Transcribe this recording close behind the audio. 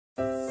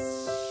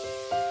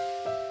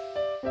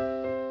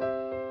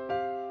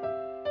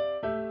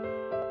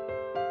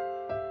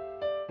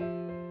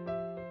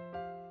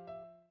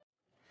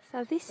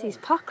Now this is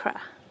Pokhara.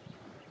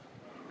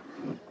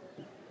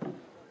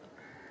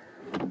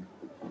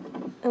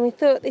 And we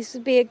thought this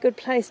would be a good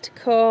place to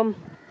come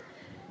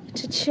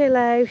to chill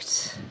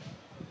out.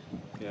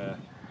 Yeah.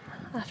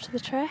 After the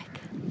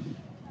trek.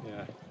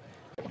 Yeah.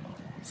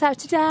 So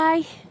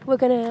today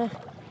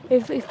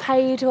we've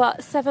paid what,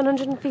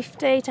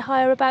 $750 to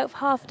hire a boat for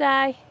half a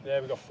day.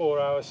 Yeah, we've got 4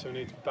 hours, so we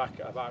need to be back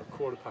at about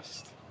quarter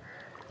past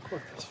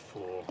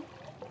 4.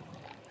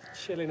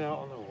 Chilling out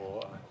on the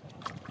water.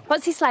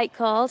 What's this lake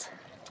called?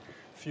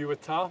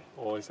 Phewa,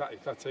 or is that,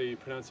 if that's how you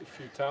pronounce it,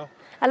 Phewa?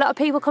 A lot of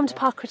people come to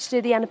Pokhara to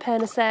do the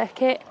Annapurna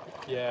circuit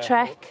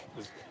trek.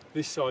 Well,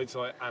 this side's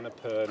like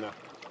Annapurna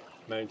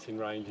mountain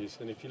ranges,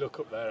 and if you look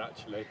up there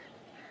actually,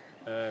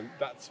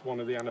 that's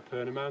one of the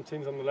Annapurna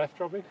mountains on the left,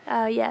 Robin.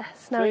 Oh yeah,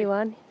 snowy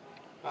one.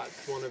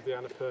 That's one of the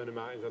Annapurna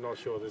mountains. I'm not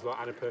sure, there's like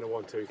Annapurna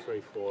 1, 2,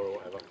 3, 4 or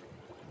whatever.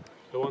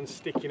 The one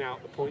sticking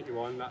out, the pointy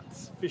one,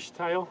 that's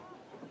Fishtail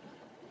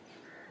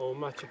or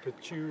Machu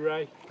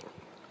Picchu,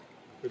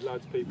 with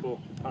loads of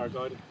people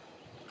paragliding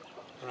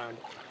around.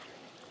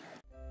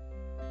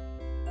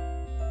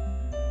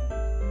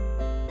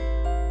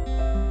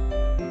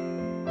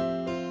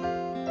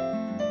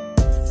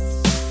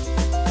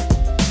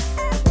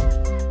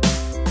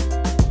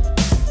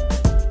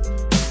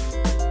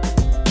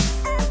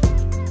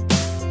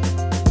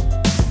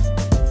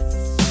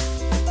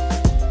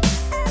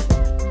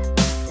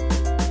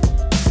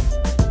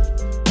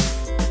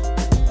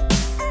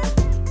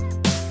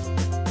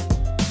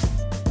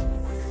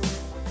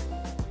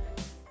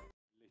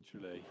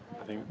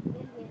 I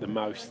think the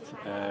most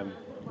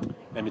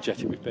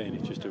energetic we've been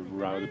is just to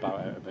row the boat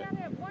out of it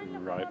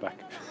and row it back.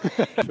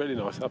 It's really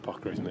nice, that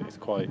Pokhara, isn't it? It's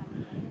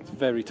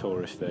very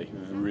touristy,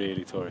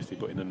 really touristy,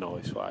 but in a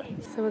nice way.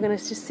 So we're going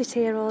to just sit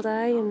here all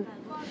day and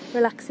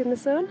relax in the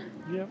sun?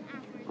 Yeah.